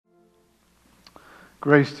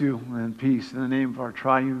Grace to you and peace in the name of our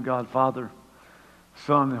triune God, Father,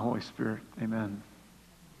 Son, and Holy Spirit. Amen.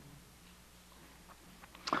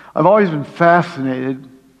 I've always been fascinated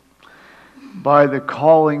by the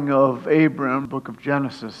calling of Abram, book of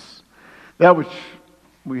Genesis, that which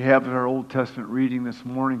we have in our Old Testament reading this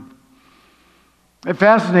morning. It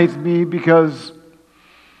fascinates me because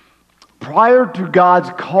prior to God's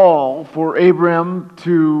call for Abram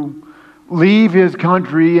to leave his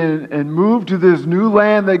country and move to this new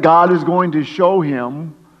land that God is going to show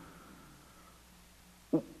him,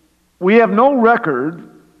 we have no record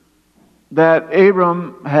that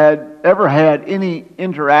Abram had ever had any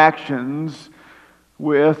interactions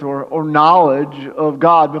with or knowledge of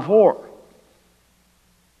God before.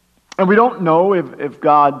 And we don't know if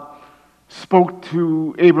God spoke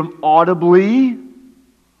to Abram audibly,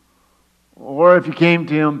 or if he came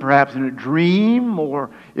to him perhaps in a dream, or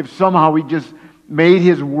if somehow he just made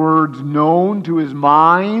his words known to his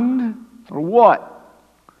mind, or what.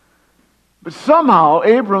 But somehow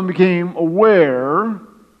Abram became aware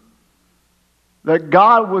that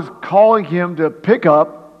God was calling him to pick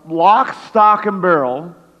up lock, stock, and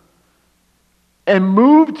barrel and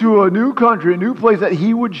move to a new country, a new place that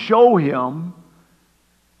he would show him,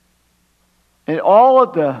 and all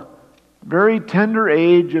at the very tender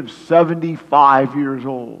age of 75 years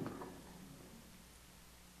old.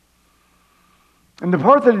 And the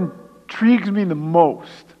part that intrigues me the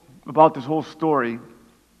most about this whole story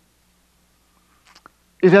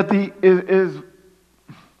is that the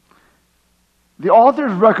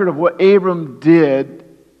author's record of what Abram did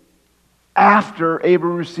after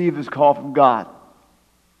Abram received this call from God.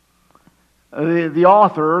 The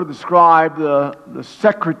author, the scribe, the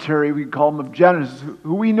secretary, we call him, of Genesis,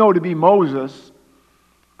 who we know to be Moses,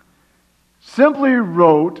 simply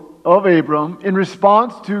wrote of Abram in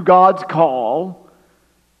response to God's call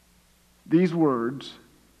these words,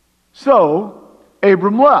 "So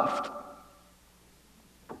Abram left."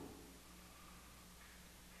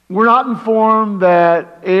 We're not informed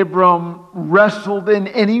that Abram wrestled in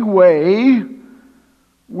any way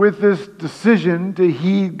with this decision to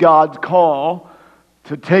heed God's call,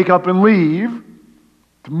 to take up and leave,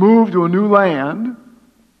 to move to a new land.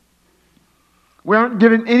 We aren't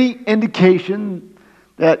given any indication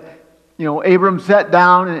that, Abram sat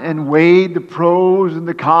down and weighed the pros and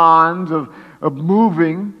the cons of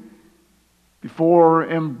moving before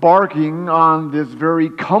embarking on this very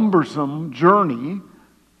cumbersome journey.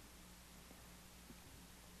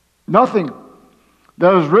 Nothing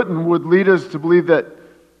that is written would lead us to believe that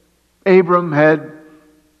Abram had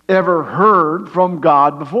ever heard from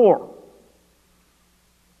God before.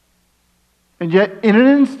 And yet, in an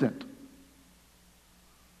instant,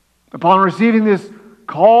 upon receiving this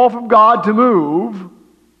call from God to move,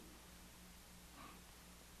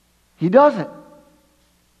 he does it.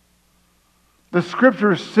 The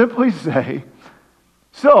scriptures simply say,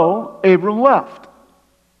 "So Abram left."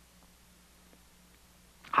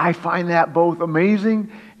 I find that both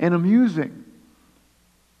amazing and amusing.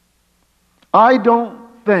 I don't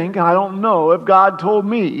think, and I don't know if God told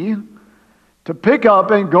me to pick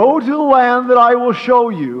up and go to the land that I will show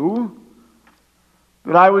you,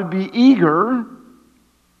 that I would be eager,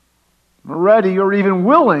 ready, or even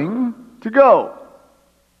willing to go.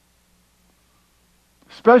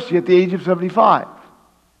 Especially at the age of 75.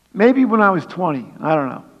 Maybe when I was 20. I don't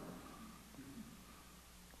know.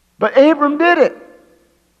 But Abram did it.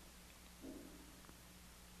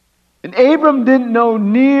 And Abram didn't know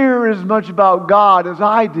near as much about God as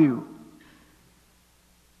I do.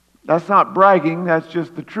 That's not bragging, that's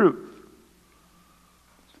just the truth.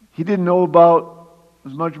 He didn't know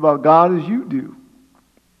as much about God as you do.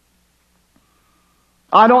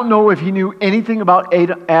 I don't know if he knew anything about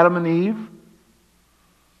Adam and Eve,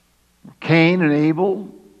 or Cain and Abel,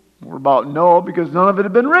 or about Noah, because none of it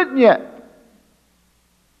had been written yet.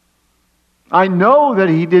 I know that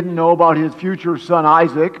he didn't know about his future son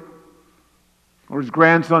Isaac, or his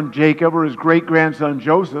grandson Jacob, or his great-grandson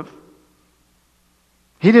Joseph.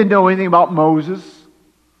 He didn't know anything about Moses,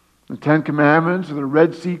 the Ten Commandments, or the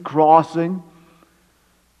Red Sea crossing,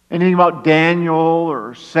 anything about Daniel,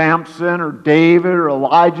 or Samson, or David, or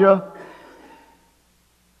Elijah,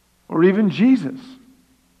 or even Jesus.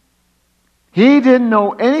 He didn't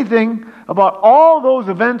know anything about all those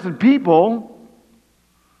events and people,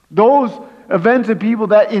 those events and people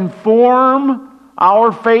that inform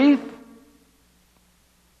our faith,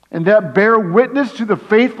 and that bear witness to the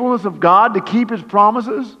faithfulness of God to keep His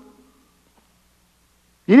promises.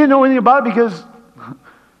 He didn't know anything about it because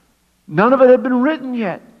none of it had been written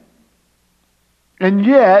yet. And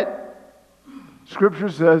yet, Scripture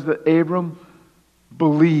says that Abram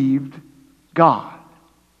believed God.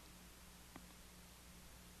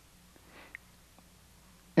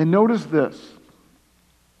 And notice this.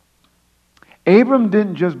 Abram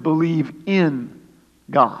didn't just believe in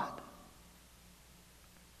God.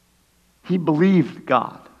 He believed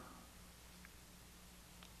God.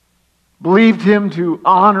 Believed him to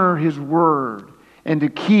honor his word and to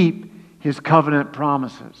keep his covenant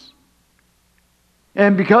promises.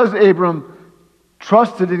 And because Abram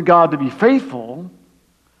trusted in God to be faithful,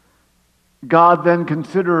 God then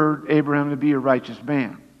considered Abraham to be a righteous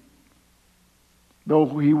man. Though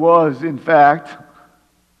he was, in fact,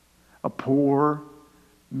 a poor,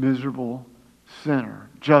 miserable sinner,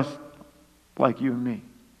 just like you and me.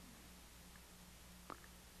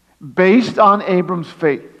 Based on Abram's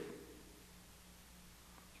faith,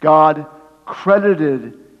 God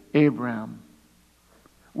credited Abraham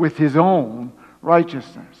with his own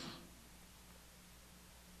righteousness.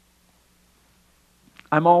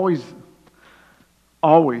 I'm always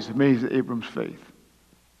amazed at Abram's faith.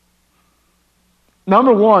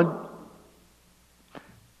 Number one,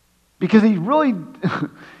 because he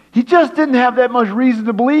just didn't have that much reason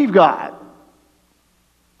to believe God.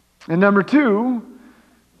 And number two,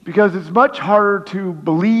 because it's much harder to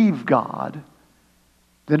believe God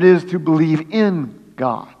than it is to believe in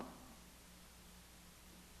God.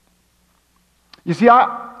 You see,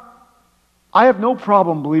 I have no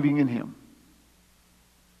problem believing in Him.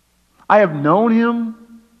 I have known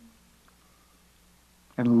Him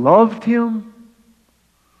and loved Him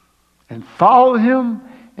and followed Him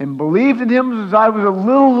and believed in Him since I was a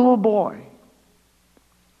little boy.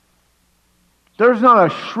 There's not a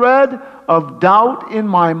shred of doubt in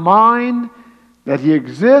my mind that He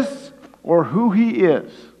exists or who He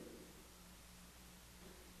is.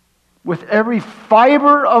 With every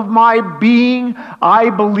fiber of my being, I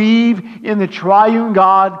believe in the triune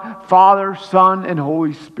God, Father, Son, and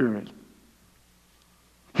Holy Spirit.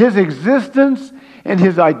 His existence and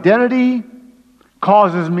His identity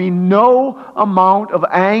causes me no amount of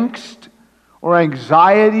angst or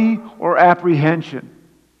anxiety or apprehension.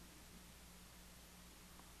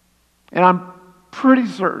 And I'm pretty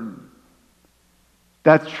certain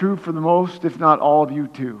that's true for the most, if not all of you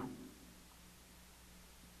too.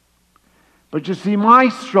 But you see, my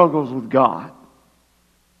struggles with God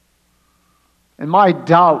and my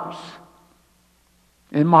doubts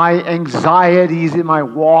and my anxieties in my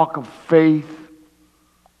walk of faith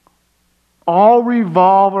all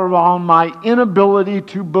revolve around my inability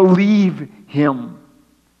to believe Him,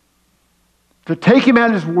 to take Him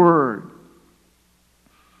at His word,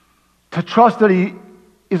 to trust that He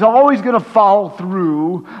is always going to follow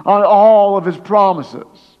through on all of His promises.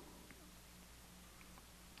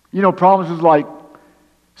 You know, promises like,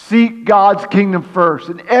 seek God's kingdom first,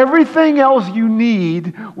 and everything else you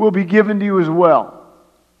need will be given to you as well.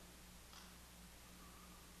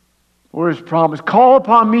 Or His promise, call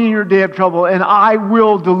upon me in your day of trouble, and I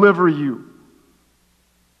will deliver you.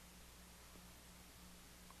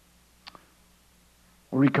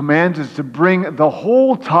 Or He commands us to bring the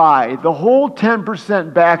whole tithe, the whole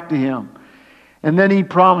 10% back to Him. And then He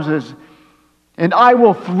promises, and I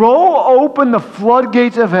will throw open the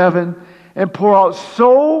floodgates of heaven and pour out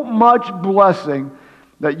so much blessing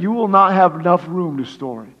that you will not have enough room to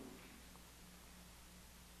store it.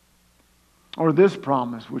 Or this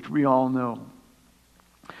promise, which we all know.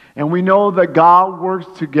 And we know that God works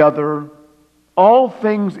together all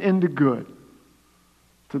things into good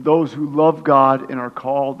to those who love God and are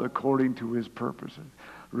called according to His purposes.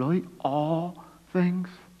 Really? All things?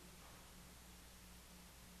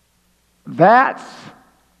 That's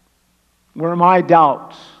where my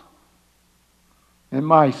doubts and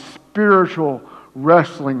my spiritual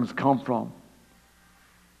wrestlings come from.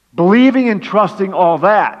 Believing and trusting all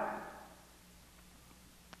that.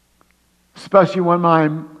 Especially when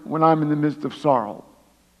I'm in the midst of sorrow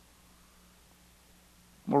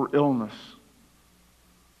or illness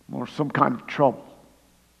or some kind of trouble.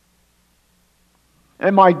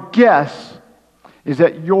 And my guess is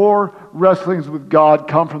that your wrestlings with God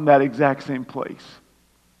come from that exact same place.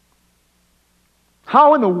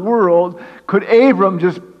 How in the world could Abram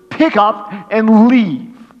just pick up and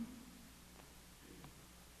leave?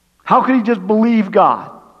 How could he just believe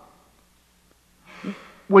God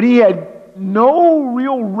when he had no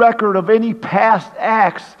real record of any past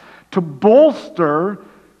acts to bolster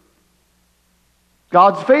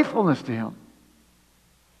God's faithfulness to him?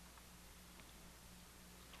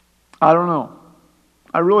 I don't know.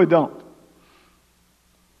 I really don't.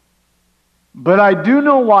 But I do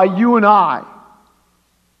know why you and I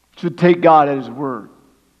should take God at His word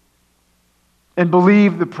and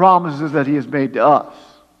believe the promises that He has made to us.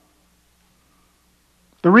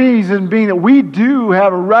 The reason being that we do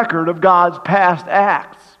have a record of God's past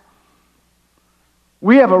acts.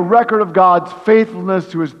 We have a record of God's faithfulness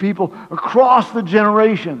to His people across the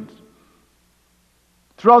generations,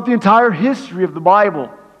 throughout the entire history of the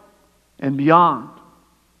Bible and beyond.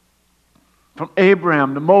 From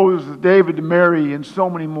Abraham to Moses, David to Mary, and so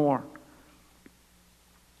many more.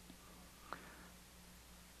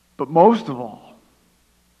 But most of all,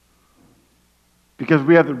 because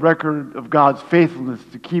we have the record of God's faithfulness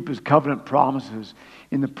to keep His covenant promises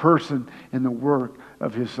in the person and the work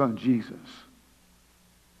of His Son Jesus.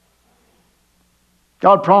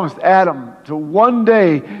 God promised Adam to one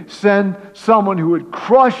day send someone who would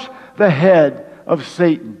crush the head of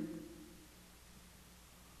Satan.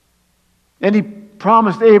 And He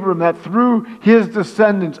promised Abram that through his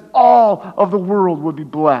descendants, all of the world would be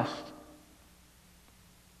blessed.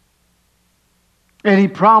 And He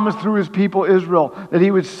promised through His people Israel that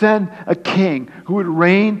He would send a king who would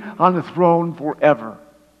reign on the throne forever.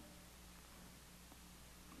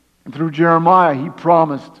 And through Jeremiah, He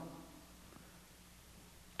promised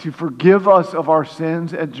to forgive us of our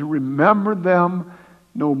sins and to remember them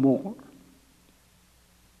no more.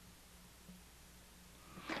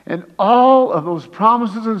 And all of those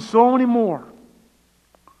promises and so many more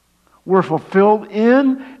were fulfilled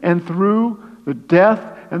in and through the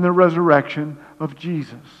death and the resurrection of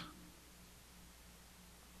Jesus.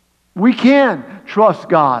 We can trust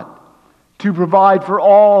God to provide for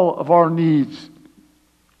all of our needs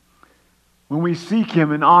when we seek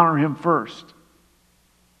Him and honor Him first.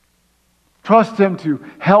 Trust Him to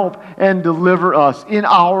help and deliver us in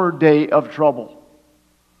our day of trouble.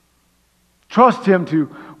 Trust Him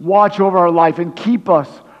to watch over our life and keep us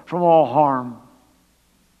from all harm.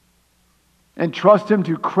 And trust Him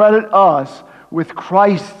to credit us with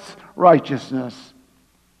Christ's righteousness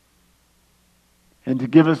and to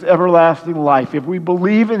give us everlasting life if we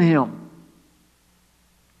believe in Him,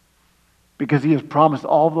 because He has promised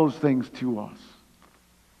all those things to us.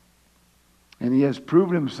 And He has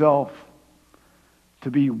proven Himself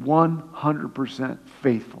to be 100%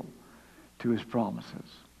 faithful to His promises.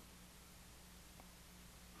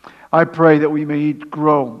 I pray that we may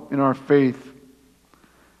grow in our faith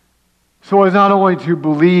so as not only to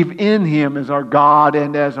believe in Him as our God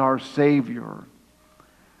and as our Savior,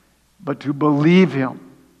 but to believe Him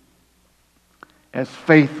as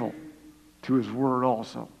faithful to His Word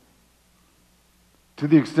also. To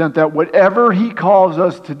the extent that whatever He calls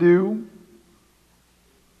us to do,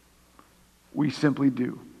 we simply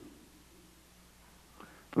do.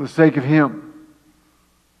 For the sake of Him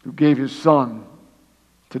who gave His Son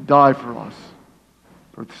to die for us,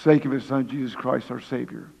 for the sake of His Son, Jesus Christ, our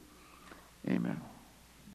Savior. Amen.